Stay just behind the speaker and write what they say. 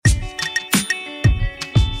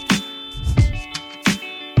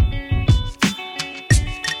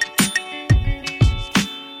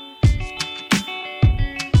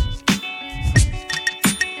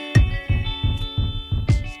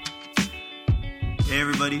Hey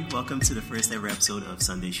everybody, welcome to the first ever episode of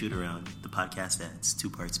Sunday Shoot Around, the podcast that's 2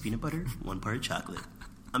 parts peanut butter, 1 part chocolate.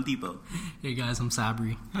 I'm Deepo. Hey guys, I'm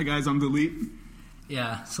Sabri. Hi guys, I'm Dilip.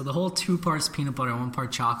 Yeah, so the whole 2 parts peanut butter, 1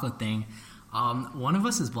 part chocolate thing, one of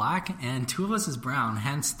us is black and 2 of us is brown,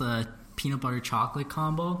 hence the peanut butter chocolate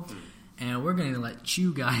combo. And we're going to let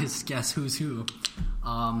you guys guess who's who.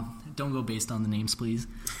 Don't go based on the names, please.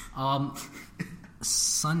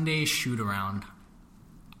 Sunday Shoot Around.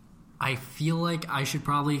 I feel like I should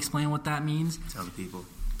probably explain what that means. Tell the people.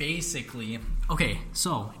 Basically, okay,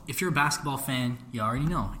 so if you're a basketball fan, you already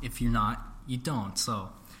know. If you're not, you don't. So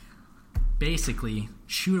basically,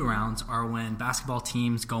 shoot-arounds are when basketball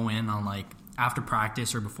teams go in on like after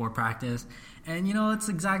practice or before practice. And, you know, it's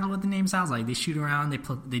exactly what the name sounds like. They shoot around,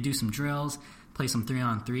 they do some drills, play some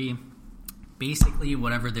 3-on-3, basically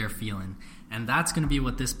whatever they're feeling. And that's going to be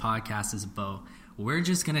what this podcast is about. We're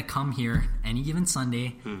just going to come here any given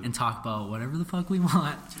Sunday and talk about whatever the fuck we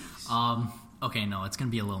want. Okay, no, it's going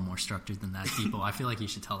to be a little more structured than that, Deepo. I feel like you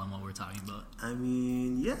should tell them what we're talking about.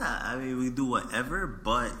 We do whatever,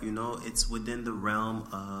 but, you know, it's within the realm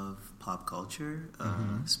of pop culture,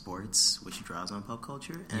 sports, which draws on pop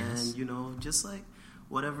culture, and, you know, just like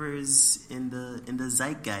whatever is in the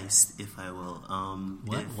zeitgeist, if I will.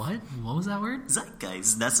 What was that word?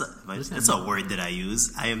 Zeitgeist. That's a word that I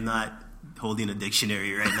use. I am not holding a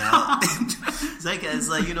dictionary right now. It's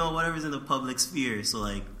like, you know, whatever's in the public sphere. So,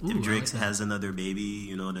 like, if Drake has another baby,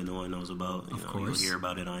 you know, that no one knows about, you'll hear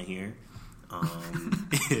about it on here.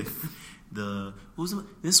 If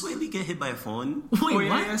did Sway Lee get hit by a phone? Wait, what?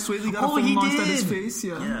 Yeah, Sway Lee got a phone launched at his face.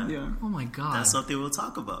 Yeah. Oh, my God. That's something we'll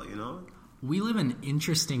talk about, you know? We live in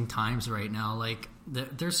interesting times right now. Like,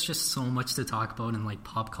 there's just so much to talk about in, like,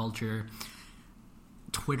 pop culture,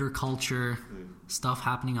 Twitter culture, stuff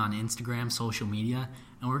happening on Instagram, social media,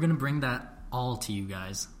 and we're going to bring that all to you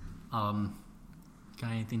guys. Got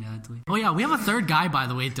anything to add, Dilip? Oh, yeah, we have a third guy, by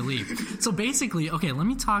the way, Dilip. So basically, okay, let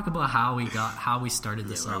me talk about how we started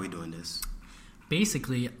this Why are we doing this?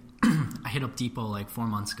 Basically, I hit up Deepo like 4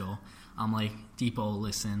 months ago. I'm like, Deepo,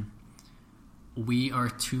 listen, we are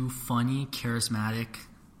 2 funny, charismatic,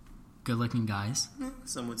 good-looking guys.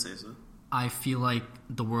 Some would say so. I feel like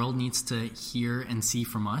the world needs to hear and see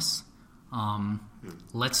from us.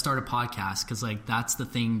 Let's start a podcast because, like, that's the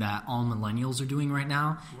thing that all millennials are doing right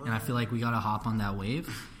now, and I feel like we gotta hop on that wave.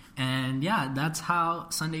 And yeah, that's how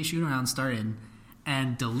Sunday Shoot Around started.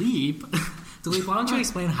 And Dilip, why don't you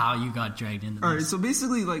explain how you got dragged into this? All right, so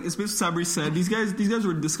basically, like, as Sabri said, these guys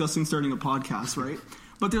were discussing starting a podcast, right?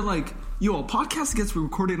 But they're like, yo, a podcast gets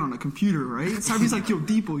recorded on a computer, right? Sabri's like, yo,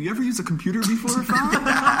 Deepo, you ever used a computer before, fam?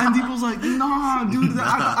 And Deepo's like, nah, dude,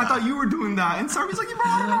 I thought you were doing that. And Sabri's like, yeah, bro,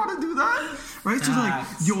 I don't know how to do that. Right? So like,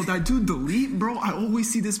 yo, that dude Dilip, bro, I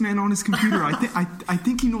always see this man on his computer. I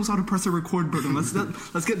think he knows how to press a record button. Let's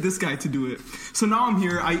get this guy to do it. So now I'm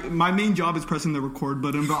here. My main job is pressing the record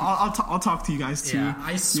button, but I'll talk to you guys too. Yeah,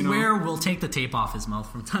 I swear we'll take the tape off his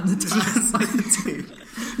mouth from time to time.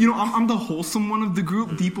 You know, I'm the wholesome one of the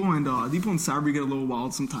group. Deepo and Sabri get a little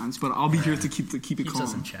wild sometimes, but I'll be here to keep it Keeps calm.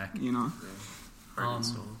 us in check. You know.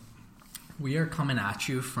 We are coming at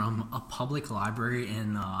you from a public library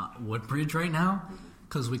in Woodbridge right now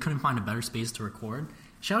because we couldn't find a better space to record.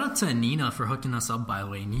 Shout out to Nina for hooking us up, by the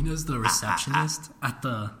way. Nina's the receptionist at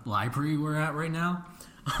the library we're at right now.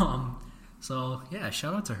 So, yeah,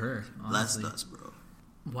 shout out to her. Honestly. Bless us, bro.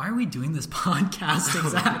 Why are we doing this podcast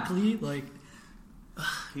exactly? Like,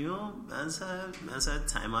 you know, man's had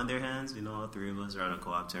time on their hands. You know, all 3 of us are on a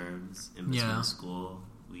co-op terms in between school.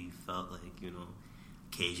 We felt like, you know,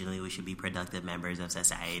 occasionally we should be productive members of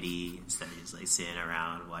society instead of just like sitting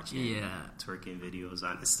around watching twerking videos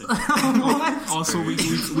on Instagram. Also,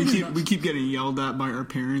 we keep getting yelled at by our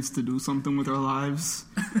parents to do something with our lives.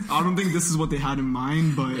 I don't think this is what they had in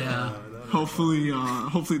mind, but hopefully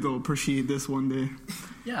they'll appreciate this one day.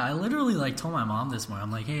 Yeah, I literally like told my mom this morning.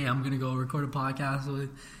 I'm like, hey, I'm gonna go record a podcast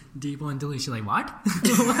with Deepo and Dilly. She's like, what?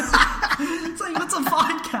 It's like, what's a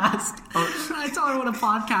podcast? I tell her what a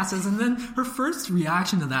podcast is, and then her first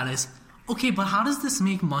reaction to that is, okay, but how does this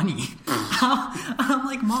make money? I'm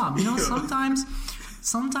like, Mom, you know,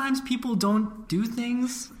 sometimes people don't do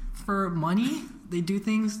things for money. They do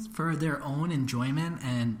things for their own enjoyment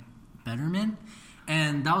and betterment.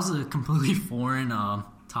 And that was a completely foreign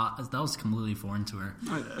that was completely foreign to her.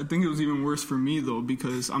 I think it was even worse for me though,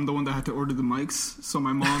 because I'm the one that had to order the mics. So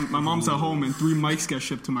my mom's at home and 3 mics get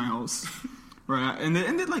shipped to my house, right? And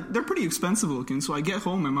they're pretty expensive looking. So I get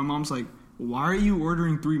home and my mom's like, "Why are you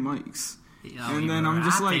ordering 3 mics?" Yeah, and then I'm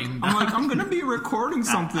just like, I'm gonna be recording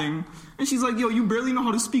something, and she's like, "Yo, you barely know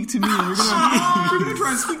how to speak to me, and you're gonna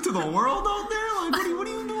try and speak to the world out there? Like, what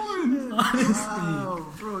are you doing?" Honestly. Wow,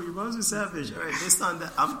 bro, your moms are savage. All right, based on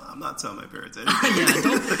that, I'm not telling my parents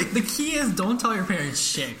anything. The key is don't tell your parents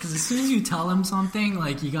shit, because as soon as you tell them something,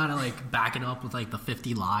 like, you gotta like back it up with like the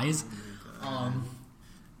 50 lies.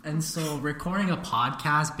 And so recording a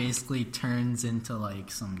podcast basically turns into like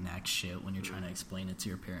some next shit when you're trying to explain it to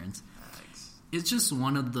your parents. It's just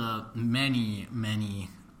one of the many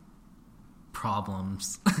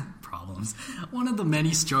problems. One of the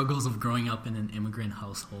many struggles of growing up in an immigrant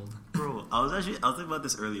household. Bro, I was thinking about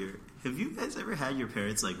this earlier. Have you guys ever had your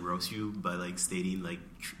parents like roast you by like stating like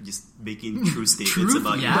just making true statements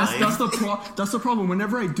about your life? That's the problem.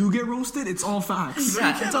 Whenever I do get roasted, it's all facts.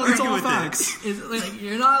 Yeah, it's all facts. It's like,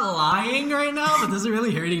 you're not lying right now, but this is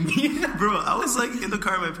really hurting me. Bro, I was like in the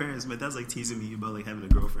car with my parents. My dad's like teasing me about like having a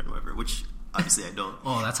girlfriend or whatever, which obviously I don't.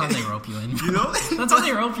 Oh, that's how they rope you in. You know? That's how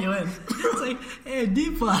they rope you in. It's like, hey,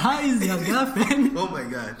 Deepa, hi, is your girlfriend? Oh my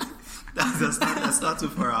god. That's not too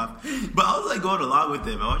far off. But I was like going along with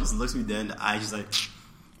him. I just looks me dead in the eye, just like,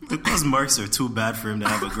 those marks are too bad for him to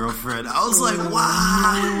have a girlfriend. I was like,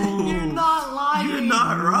 wow. You're not lying. You're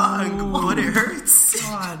not wrong, but it hurts.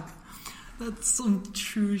 God, that's some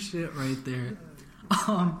true shit right there.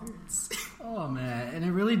 Oh man, and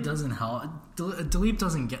it really doesn't help.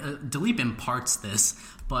 Dilip imparts this,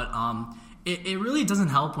 but it really doesn't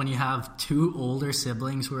help when you have two older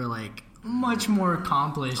siblings who are like much more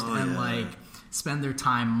accomplished like spend their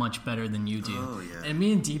time much better than you do. Oh, yeah. And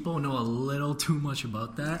me and Deepo know a little too much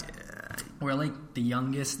about that. Yeah. We're like the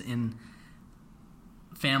youngest in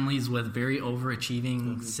families with very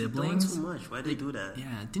overachieving siblings. Doing too much. Why'd they do that? Yeah,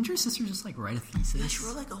 didn't your sister just like write a thesis? Yeah, she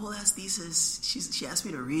wrote like a whole ass thesis. She asked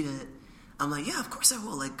me to read it. I'm like, yeah, of course I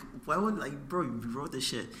will. Like, why wouldn't, like, bro, you wrote this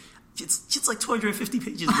shit. It's like 250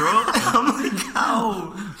 pages, bro. I'm like,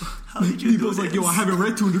 how did you do this? Like, yo, I haven't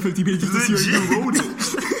read 250 pages this year. You wrote it.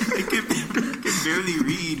 I can barely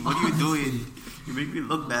read. What are you doing? You make me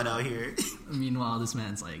look bad out here. Meanwhile, this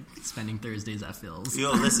man's like spending Thursdays at Phil's.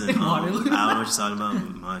 Yo, listen, I don't know what you're talking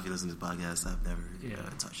about. Mom, if you listen to this podcast, I've never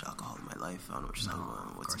touched alcohol in my life. I don't know what you're talking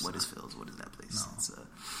about. What is Phil's? What is that place? No. It's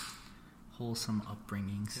wholesome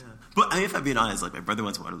upbringings. Yeah. But I mean, if I'm being honest, like my brother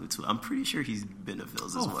went to Waterloo too. I'm pretty sure he's been to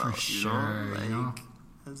Phil's as well. For sure. Like,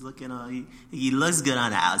 I was looking on. He looks good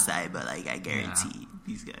on the outside, but like I guarantee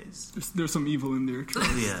these guys. There's some evil in there.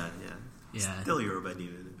 Yeah. Yeah. Still Yoruba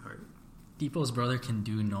even at heart. Deepo's brother can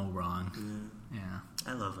do no wrong. Yeah.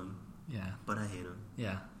 I love him. Yeah. But I hate him.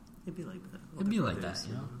 Yeah. It'd be like that. It'd be like that,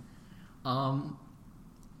 you know.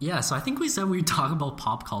 Yeah, so I think we said we'd talk about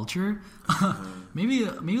pop culture. Maybe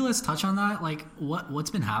let's touch on that. Like, what's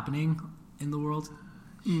been happening in the world?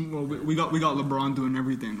 Well, we got LeBron doing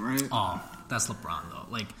everything, right? Oh, that's LeBron though.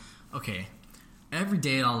 Like, okay, every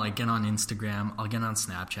day I'll like get on Instagram, I'll get on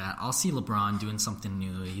Snapchat, I'll see LeBron doing something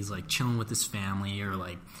new. He's like chilling with his family or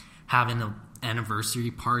like having an anniversary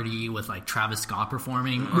party with like Travis Scott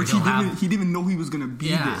performing, or he didn't even know he was gonna be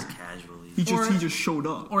there. Casually. He just showed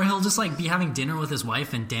up. Or he'll just like be having dinner with his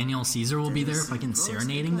wife and Daniel Caesar will be there fucking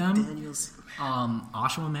serenading them.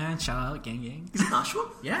 Oshawa man, shout out, gang. He's in Oshawa?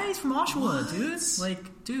 Yeah, he's from Oshawa, dude.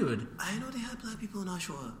 Like, dude. I know they have black people in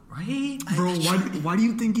Oshawa. Right? Bro, why do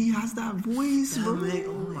you think he has that voice, bro?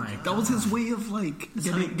 Oh my God. That was his way of like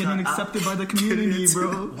getting accepted by the community,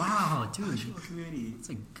 bro. Wow, dude. Oshawa community. That's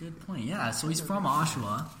a good point. Yeah, so he's from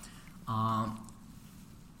Oshawa.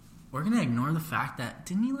 We're gonna ignore the fact that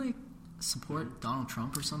didn't he like support Donald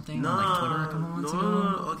Trump or something on like Twitter a couple months ago?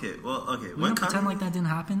 No. Okay. We don't pretend like that didn't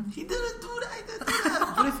happen. He didn't do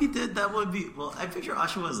that. But if he did, that would be. Well, I picture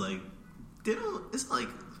Oshawa as like, it's like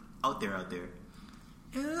out there.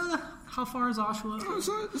 Yeah, how far is Oshawa?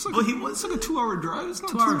 It's like, But it's like a 2-hour drive. It's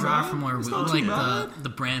not 2-hour too drive bad. from where It's we not like too bad. the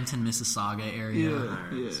Brampton, Mississauga area.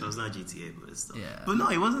 Yeah. So it's not GTA, but it's still. Yeah. But no,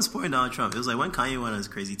 he wasn't supporting Donald Trump. It was like when Kanye went on his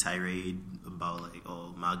crazy tirade about like,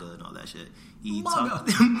 MAGA and all that shit. He talked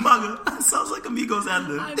MAGA. Sounds like Amigos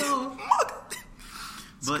anthem. I know. MAGA.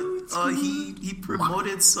 But he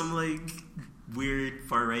promoted some like weird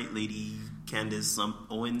far right lady, Candace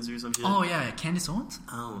Owens or some shit. Oh yeah, Candace Owens?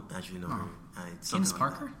 I don't actually know her. Candace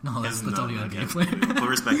Parker? No, that's the WNBA okay. player. Put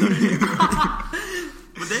respect on her name, bro.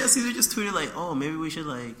 But Daniel Caesar just tweeted like, oh, maybe we should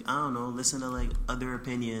like, I don't know, listen to like other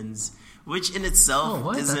opinions, which in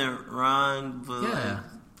itself isn't wrong, but like,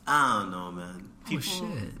 I don't know, man. People,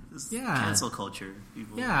 shit. Cancel culture.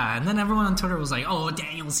 People. Yeah, and then everyone on Twitter was like, oh,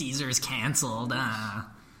 Daniel Caesar is canceled. God.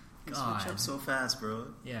 Switch up so fast, bro.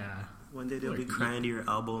 Yeah. One day they'll be crying to your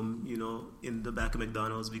album, in the back of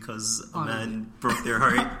McDonald's because a man broke their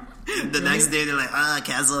heart. The next day they're like,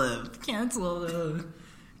 cancel him. Cancel him.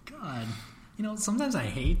 God. Sometimes I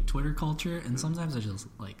hate Twitter culture, and sometimes I just,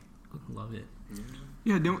 love it.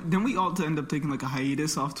 Yeah, then we all end up taking like a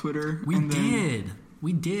hiatus off Twitter. We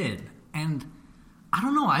did. And I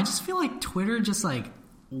don't know, I just feel like Twitter just like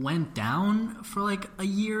went down for like a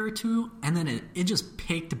year or two, and then it just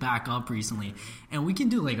picked back up recently. And we can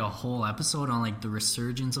do like a whole episode on like the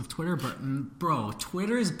resurgence of Twitter, but bro,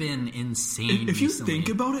 Twitter's been insane If you recently. think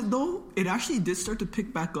about it though, it actually did start to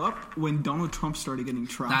pick back up when Donald Trump started getting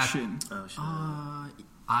traction. Oh, shit.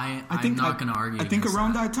 I'm not going to argue. I think against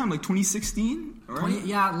around that time, like 2016, right?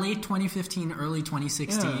 Late 2015, early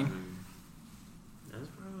 2016. Yeah. That's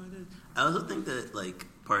probably it. I also think that like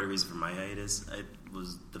part of the reason for my hiatus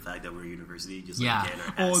was the fact that we're a university. Just Yeah. like, getting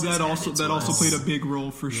our Oh, asses that also handed to us. played a big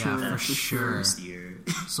role for Yeah, sure. for sure. First year.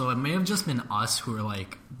 So it may have just been us who are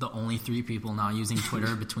like the only 3 people now using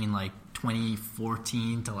Twitter between like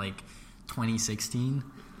 2014 to like 2016.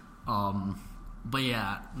 But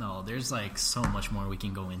yeah, no, there's like so much more we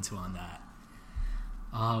can go into on that.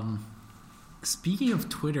 Speaking of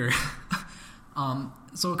Twitter,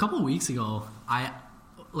 so a couple of weeks ago,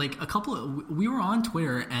 we were on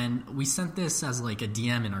Twitter and we sent this as like a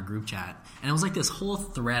DM in our group chat, and it was like this whole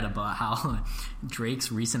thread about how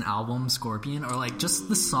Drake's recent album Scorpion, or like just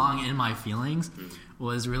the song In My Feelings,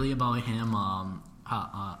 was really about him,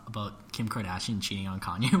 about Kim Kardashian cheating on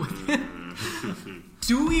Kanye with him.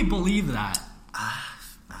 Do we believe that?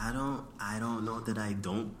 I don't know that I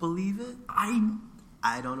don't believe it.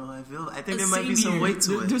 I don't know how I feel. I think there might be some Same weight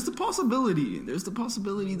here. to it. There's the possibility. There's the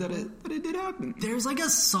possibility that it did happen. There's like a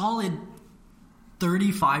solid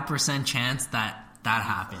 35% chance that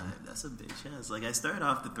happened. That's a big chance. Like, I started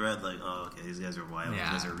off the thread like, oh, okay, these guys are wild.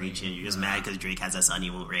 Yeah, these guys are reaching. You're just mad because Drake has a son he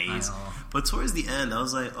won't raise. I know. But towards the end, I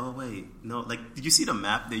was like, oh, wait. No, like, did you see the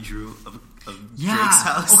map they drew of Yeah. Drake's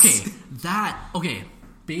house? Okay.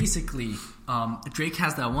 Basically, Drake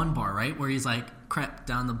has that one bar, right? Where he's like, crept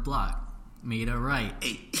down the block, made a right,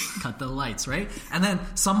 cut the lights, right? And then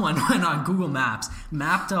someone went on Google Maps,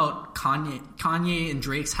 mapped out Kanye and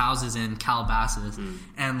Drake's houses in Calabasas,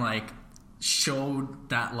 and like showed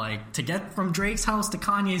that like to get from Drake's house to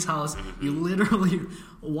Kanye's house, you literally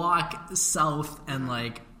walk south and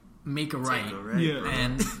like make a right. Yeah.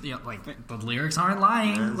 And you know, like the lyrics aren't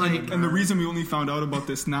lying. Like, And the reason we only found out about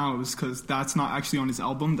this now is because that's not actually on his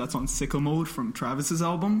album. That's on Sicko Mode from Travis's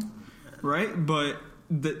album, right? But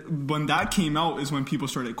when that came out is when people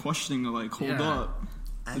started questioning, like, hold up,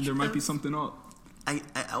 Actually, there might be something up. I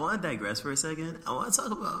want to digress for a second. I want to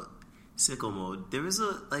talk about Sicko Mode. There is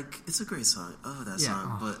it's a great song. Oh, that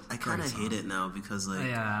song. But I kind of hate it now because,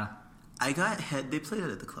 like, I got they played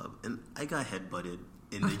it at the club, and I got headbutted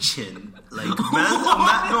in the chin. Like, man,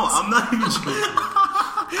 I'm not even joking.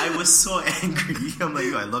 I was so angry. I'm like,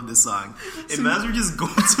 yo, I love this song. And mans were just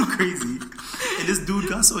going so crazy. And this dude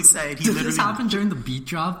got so excited. Did this happen during the beat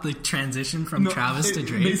drop, the transition from Travis to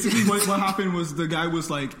Drake? Basically, what happened was the guy was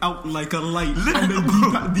like out like a light, and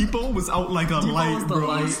then Depot was out like a light,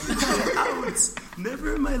 bro.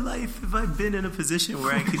 Never in my life have I been in a position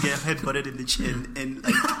where I could get headbutted in the chin, and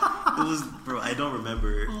like it was, bro. I don't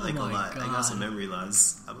remember a lot. God. I got some memory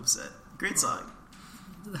loss. I'm upset. Great song.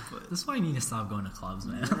 But, this is why you need to stop going to clubs,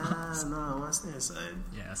 man. no, I want to stay inside.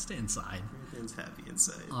 Yeah, stay inside. Everything's happy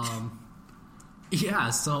inside.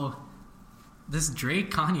 Yeah, so this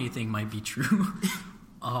Drake Kanye thing might be true.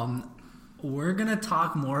 We're gonna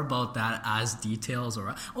talk more about that as details.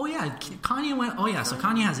 Kanye went. Oh yeah, so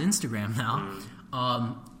Kanye has Instagram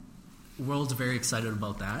now. World's very excited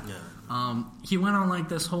about that. Yeah. He went on like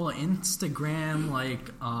this whole Instagram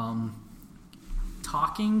like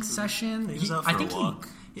talking session. He was out for a walk.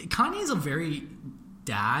 Kanye's a very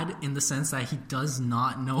dad in the sense that he does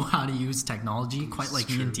not know how to use technology quite like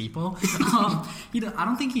me and Tipo. I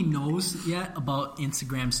don't think he knows yet about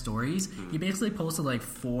Instagram stories. He basically posted like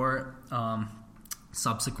 4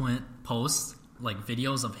 subsequent posts, like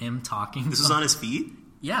videos of him talking. This was on his feed?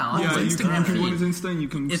 Yeah, on his Instagram you can go feed. on his Insta and you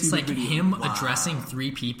can It's see like the video. him addressing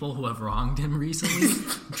 3 people who have wronged him recently.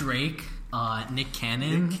 Drake, Nick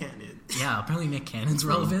Cannon. Nick Cannon. Yeah, apparently Nick Cannon's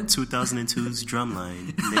relevant. 2002's Drumline.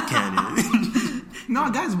 Nick Cannon.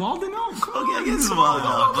 No, guys, Walden out. Come on. Okay, I guess it's Walden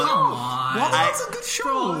out. But Come on. Walden's a good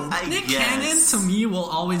show. Nick Cannon to me will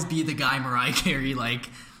always be the guy Mariah Carey like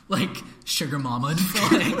Sugar Mama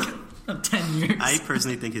for like 10 years. I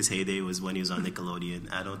personally think his heyday was when he was on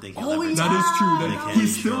Nickelodeon. I don't think he'll ever. That is true. Nick He Cannon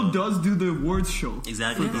still show. does do the awards show.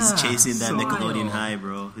 Exactly. Yeah. He's chasing that So Nickelodeon wild. high,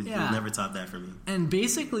 bro. Yeah. He'll never top that for me. And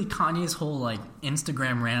basically Kanye's whole like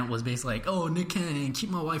Instagram rant was basically like, oh, Nick Cannon, keep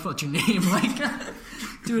my wife out your name. Like,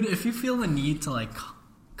 dude, if you feel the need to like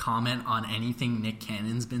comment on anything Nick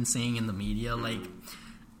Cannon's been saying in the media, like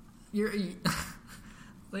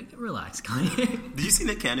like relax, Kanye. Did you see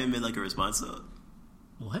Nick Cannon made like a response though?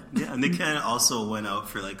 What? Yeah, Nick Cannon also went out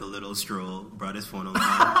for like a little stroll, brought his phone along.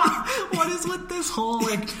 What is with this whole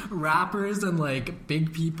like rappers and like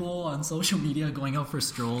big people on social media going out for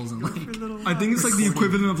strolls and like? I think it's like the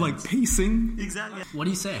equivalent of like pacing. Exactly. What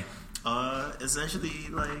do you say? Essentially,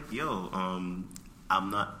 like, yo, I'm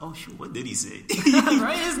not. Oh shoot, what did he say?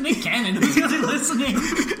 Right? It's Nick Cannon. Who's gonna be listening?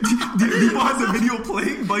 People had the video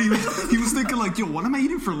playing, but he was thinking like, yo, what am I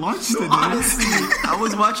eating for lunch today? Honestly, I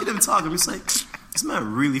was watching him talk. I'm just like, this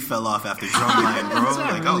man really fell off after Drumline, bro.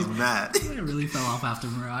 Like, I was mad. I really fell off after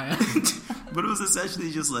Mariah. But it was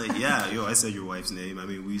essentially just like, yeah, yo, I said your wife's name. I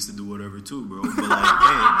mean, we used to do whatever too, bro. But like,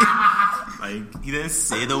 hey, like, he didn't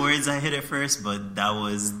say the words I hit at first, but that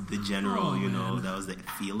was the general, that was the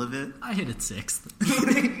feel of it. I hit it 6th.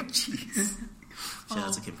 Jeez. Shout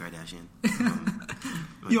out to Kim Kardashian.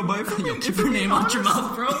 Yo, but Keep your name out your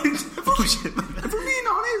mouth, bro. If we're being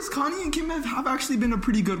honest, Kanye and Kim have actually been a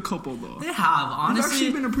pretty good couple, though. They have, honestly. They've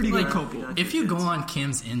actually been a pretty good couple. If you go on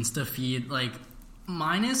Kim's Insta feed, like,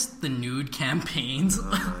 minus the nude campaigns,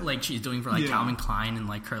 like she's doing for like Calvin Klein and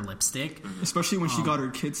like her lipstick. Especially when she got her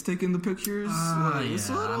kids taking the pictures. I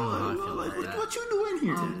don't know how I feel like, about that. what you doing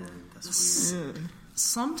here? That's weird. Yeah.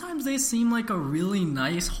 Sometimes they seem like a really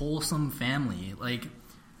nice, wholesome family. Like,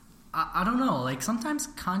 I don't know. Like, sometimes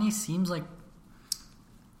Kanye seems like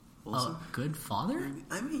Wholesome? a good father.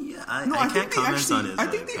 I mean, yeah, I can't comment on his. I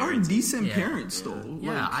think they are decent Yeah. parents, though.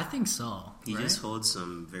 Yeah, Like, I think so. He right? just holds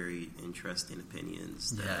some very interesting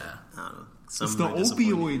opinions. That, Yeah. I don't know. Some it's the are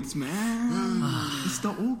disappointing. opioids, man. It's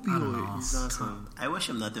the opioids. It's awesome. I wish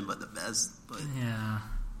him nothing but the best, but Yeah.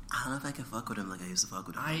 I don't know if I can fuck with him like I used to fuck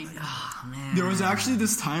with him. Man. There was actually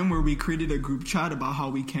this time where we created a group chat about how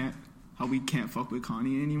we can't fuck with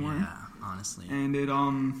Kanye anymore. Yeah, honestly. And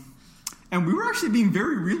and we were actually being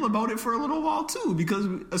very real about it for a little while too, because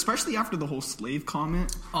especially after the whole slave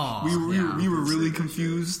comment, we were really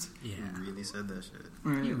confused. Yeah. He really said that shit.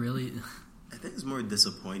 Right. You really... I think it's more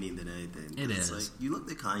disappointing than anything. It It's is. like, you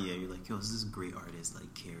look at Kanye and you're like, yo, this is a great artist,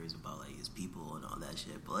 like, cares about, like, his people and all that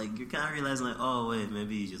shit. But, like, you're kind of realizing, like, oh, wait,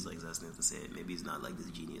 maybe he just, like, zesting to say it. Maybe he's not, like, this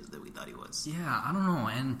genius that we thought he was. Yeah, I don't know.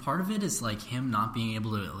 And part of it is, like, him not being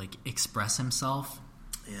able to, like, express himself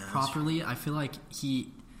properly. I feel like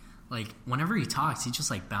whenever he talks, he's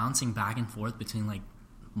just, like, bouncing back and forth between, like,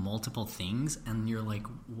 multiple things. And you're like,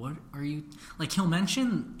 what are you... Like, he'll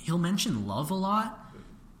mention love a lot.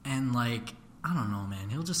 And, like... I don't know, man.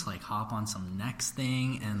 He'll just, like, hop on some next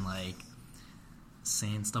thing and, like,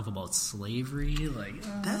 saying stuff about slavery. Like,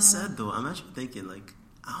 That said, though, I'm actually thinking, like,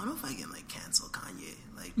 I don't know if I can, like, cancel Kanye.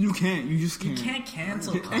 Like, You can't. You just you can't. can't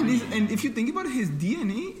cancel And, Kanye. and if you think about it, his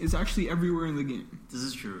DNA is actually everywhere in the game, this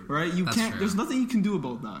is true. right? You That's can't. true. There's nothing you can do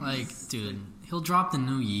about that. Like, dude, he'll drop the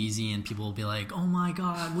new Yeezy and people will be like, oh my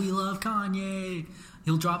god, we love Kanye.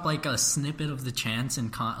 He'll drop, like, a snippet of the Chance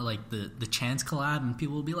and, the Chance collab and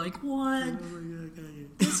people will be like, what? Oh my God, Kanye.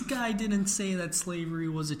 This guy didn't say that slavery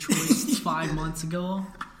was a choice 5 months ago.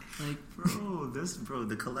 Like, Bro,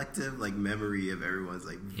 the collective, like, memory of everyone's,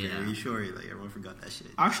 like, very Yeah. short. Like, everyone forgot that shit.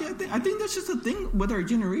 Actually, I think that's just a thing with our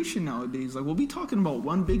generation nowadays. Like, we'll be talking about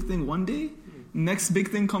one big thing one day. Next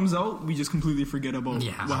big thing comes out, we just completely forget about what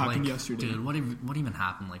happened yesterday. Dude, what even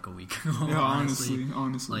happened, like, a week ago? Yeah, honestly.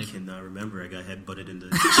 Like, I cannot remember. I got headbutted in the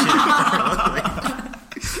shit.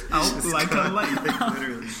 Out like a light. Like,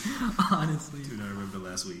 literally. honestly. Do not remember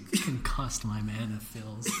last week. Concussed my man at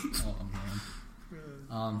Phil's. Oh,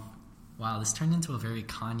 man. Wow, this turned into a very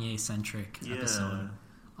Kanye-centric episode.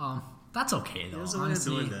 That's okay, though, There's a way of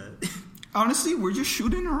honestly. doing that. Honestly, we're just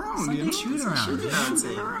shooting around. Sunday You know? shoot around.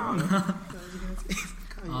 Shooting around.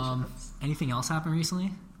 Anything else happened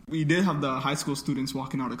recently? We did have the high school students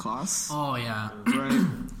walking out of class. Oh, yeah.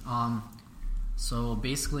 Right. So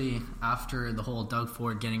basically, after the whole Doug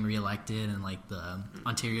Ford getting reelected and like the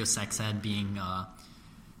Ontario sex ed being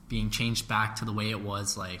changed back to the way it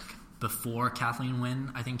was like before Kathleen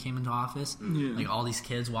Wynne, I think, came into office, like all these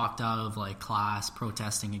kids walked out of like class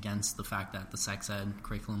protesting against the fact that the sex ed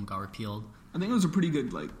curriculum got repealed. I think it was a pretty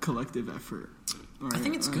good like collective effort. Right? I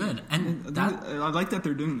think it's good, and I like that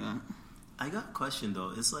they're doing that. I got a question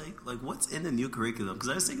though. It's like what's in the new curriculum? Because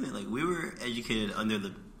I was thinking that like we were educated under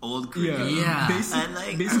the old curriculum. Yeah. And,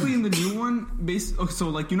 like, Basically, in the new one, so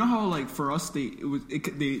like you know how like for us they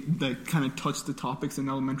kind of touched the topics in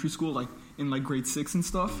elementary school, like in like grade 6 and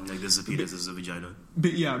stuff. Like this is a penis, this is a vagina.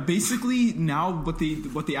 But yeah, basically now what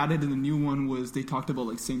they added in the new one was they talked about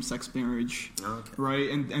like same-sex marriage, right,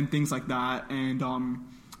 and things like that, and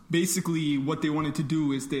basically what they wanted to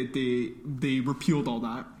do is that they repealed all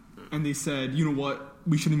that, and they said, you know what,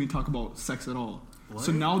 we shouldn't even talk about sex at all. What?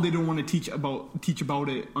 So now they don't want to teach about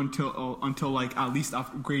it until like at least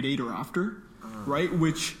after grade 8 or after. right?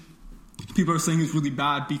 Which people are saying is really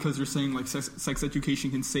bad because they're saying like sex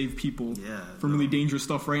education can save people from really dangerous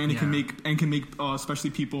stuff, right? And it can make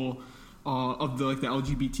especially people of the like the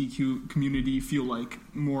LGBTQ community feel like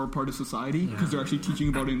more part of society because they're actually teaching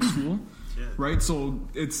about it in school. Right, so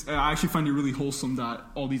I actually find it really wholesome that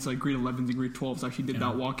all these like grade 11s and grade 12s actually did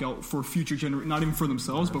that walkout for future not even for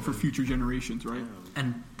themselves, but for future generations, right?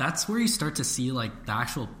 And that's where you start to see like the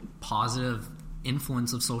actual positive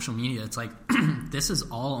influence of social media. It's like this is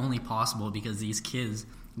all only possible because these kids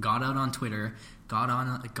got out on Twitter, got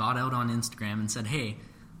out on Instagram, and said, "Hey,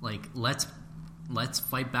 like let's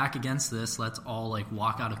fight back against this. Let's all like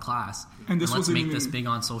walk out of class and let's make this big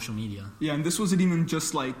on social media." Yeah, and this wasn't even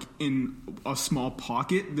just like in a small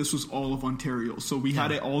pocket. This was all of Ontario. So we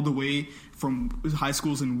had it all the way from high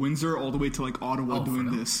schools in Windsor all the way to like Ottawa doing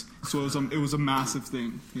this. So it was a massive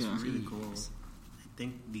thing. Yeah, it's really cool. I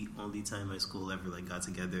think the only time my school ever like got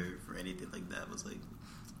together for anything like that was like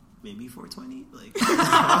maybe 420. Like,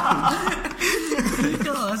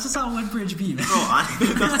 no, that's just how Woodbridge be. Bro,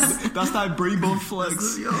 that's that Braybo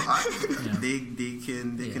flex. They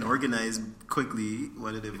can organize quickly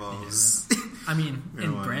when it evolves. I mean,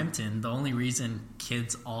 in Brampton, the only reason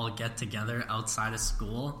kids all get together outside of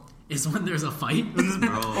school is when there's a fight.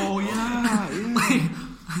 Oh yeah. Like,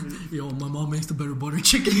 yo, my mom makes the better butter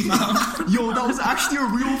chicken. Yo, that was actually a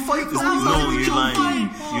real fight. He's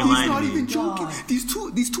not even joking.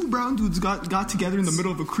 These two brown dudes got together in the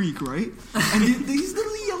middle of a creek, right? And he's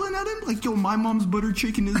literally yelling at him like, "Yo, my mom's butter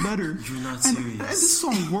chicken is better." You're not serious. And this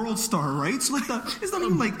song World Star, right? So like it's not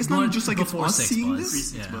even just like it's us seeing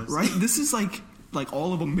this, right? This is like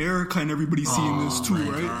all of America and everybody seeing this too,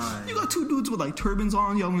 right? God. You got two dudes with like turbans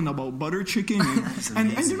on yelling about butter chicken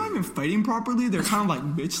and they're not even fighting properly. They're kind of like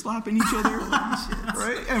bitch slapping each other,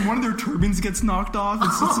 right? And one of their turbans gets knocked off.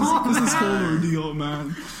 It's this whole ordeal,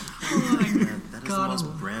 man. Oh my God. That is the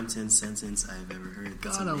most Brampton sentence I've ever heard.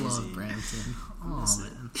 That's amazing. I love Brampton. Oh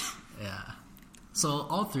man, yeah. So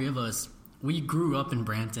all three of us, we grew up in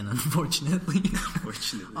Brampton, unfortunately.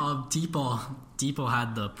 Depot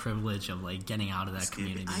had the privilege of like getting out of that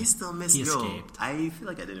community. I still miss it. I feel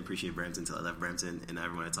like I didn't appreciate Brampton until I left Brampton, and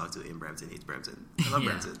everyone I talked to in Brampton hates Brampton. I love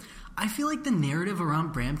Brampton. I feel like the narrative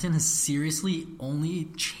around Brampton has seriously only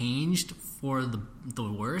changed for the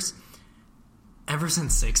worse ever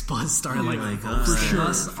since Six Plus started posting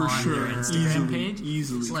us on their Instagram page.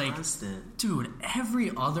 Easily. It's like, dude, every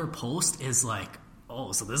other post is like,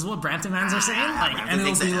 oh, so this is what Brampton fans are saying? Like, and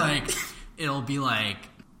it'll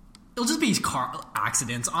just be car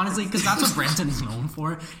accidents, honestly, because that's what Brampton is known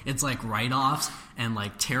for. It's like write-offs and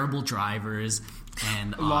like terrible drivers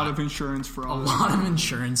and a lot of insurance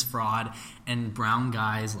fraud and brown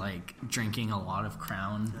guys like drinking a lot of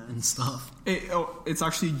Crown and stuff. It's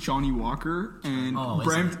actually Johnny Walker and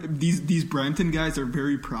these Brampton guys are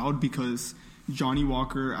very proud because Johnny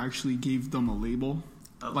Walker actually gave them a label.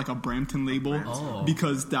 Like a Brampton label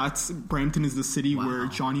because Brampton is the city where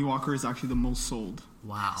Johnny Walker is actually the most sold.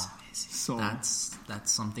 Wow. So that's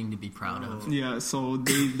something to be proud of. Yeah, so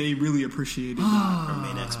they really appreciated that. Our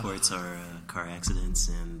main exports are car accidents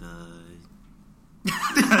and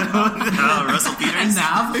Russell Peters and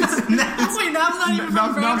Nav. Wait, Nav's not even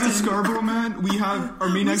from Brampton. Nav's in Scarborough, man. We have our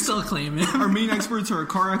main still claim it. Our main experts are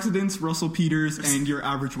car accidents, Russell Peters, and your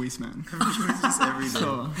average waste man. Just every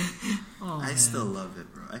day. I still love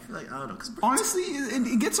it, bro. I feel like I don't know. Cause honestly,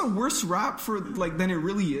 it gets a worse rap for like than it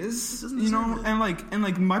really is. You know, and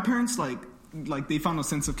like my parents like they found a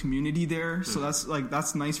sense of community there, so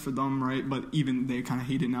that's nice for them, right? But even they kind of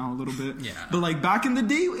hate it now a little bit. Yeah. But like back in the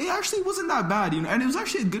day, it actually wasn't that bad, you know. And it was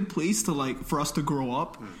actually a good place to like for us to grow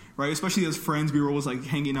up, right? Especially as friends, we were always like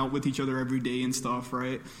hanging out with each other every day and stuff,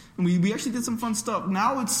 right? And we actually did some fun stuff.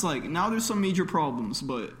 Now it's like there's some major problems,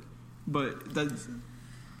 but that's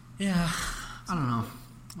I don't know.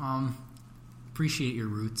 Appreciate your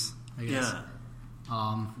roots, I guess.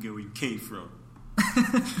 Yeah. Get where you came from.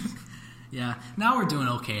 Yeah. Now we're doing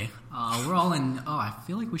okay. We're all in. Oh, I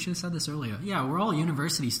feel like we should have said this earlier. Yeah, we're all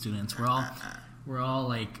university students. We're all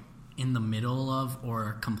like in the middle of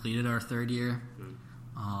or completed our third year.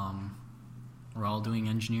 We're all doing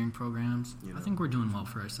engineering programs. You know, I think we're doing well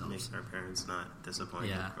for ourselves. Makes our parents not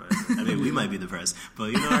disappointed. Yeah. But, I mean, we might be depressed, but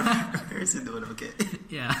you know, our parents are doing okay.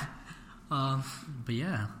 Yeah. But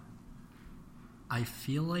yeah. I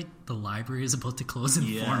feel like the library is about to close in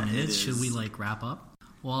 4 minutes. Should we like wrap up?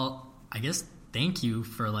 Well, I guess thank you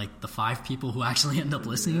for like the 5 people who actually end up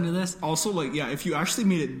listening to this. Also, like, if you actually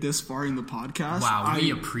made it this far in the podcast, wow,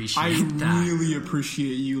 we appreciate that. I really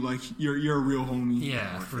appreciate you. Like, you're a real homie.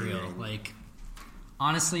 Yeah, for real. Like,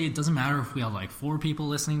 honestly, it doesn't matter if we have like 4 people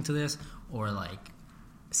listening to this or like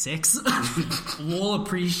 6, we'll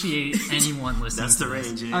appreciate anyone listening. That's the to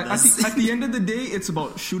this. range. At the end of the day, it's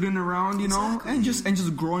about shooting around, you know, and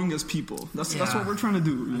just growing as people. That's what we're trying to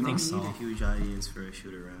do. You know? think so. We need a huge audience for a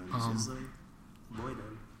shoot around. It's just like, boy,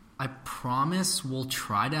 them. I promise we'll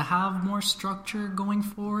try to have more structure going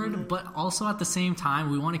forward, but also at the same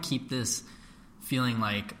time, we want to keep this feeling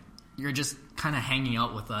like you're just kind of hanging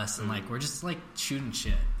out with us and like we're just like shooting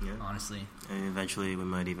shit, honestly. And eventually we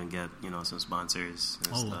might even get, some sponsors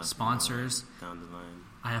and stuff. Sponsors. Down the line.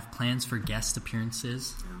 I have plans for guest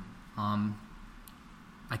appearances. Yeah.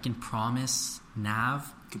 I can promise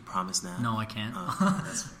Nav. You can promise Nav? No, I can't.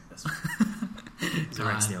 That's fair. He's a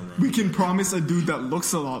Rexdale man. We can promise a dude that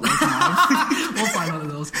looks a lot like Nav. We'll find one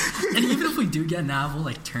of those. And even if we do get Nav, we'll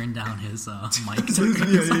like turn down his mic.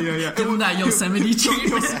 Yeah. Give him that Yosemite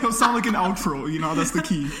treatment. He'll sound like an outro, that's the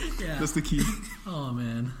key. Yeah. That's the key. Oh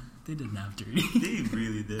man, they did Nav dirty. They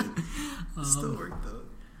really did. Still worked though.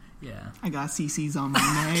 Yeah. I got CCs on my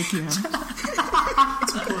neck,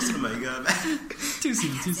 Too close to the mic, man. Too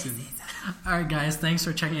soon. All right, guys. Thanks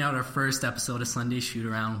for checking out our first episode of Sunday Shoot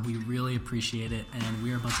Around. We really appreciate it, and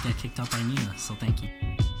we are about to get kicked out by Nina, so thank you.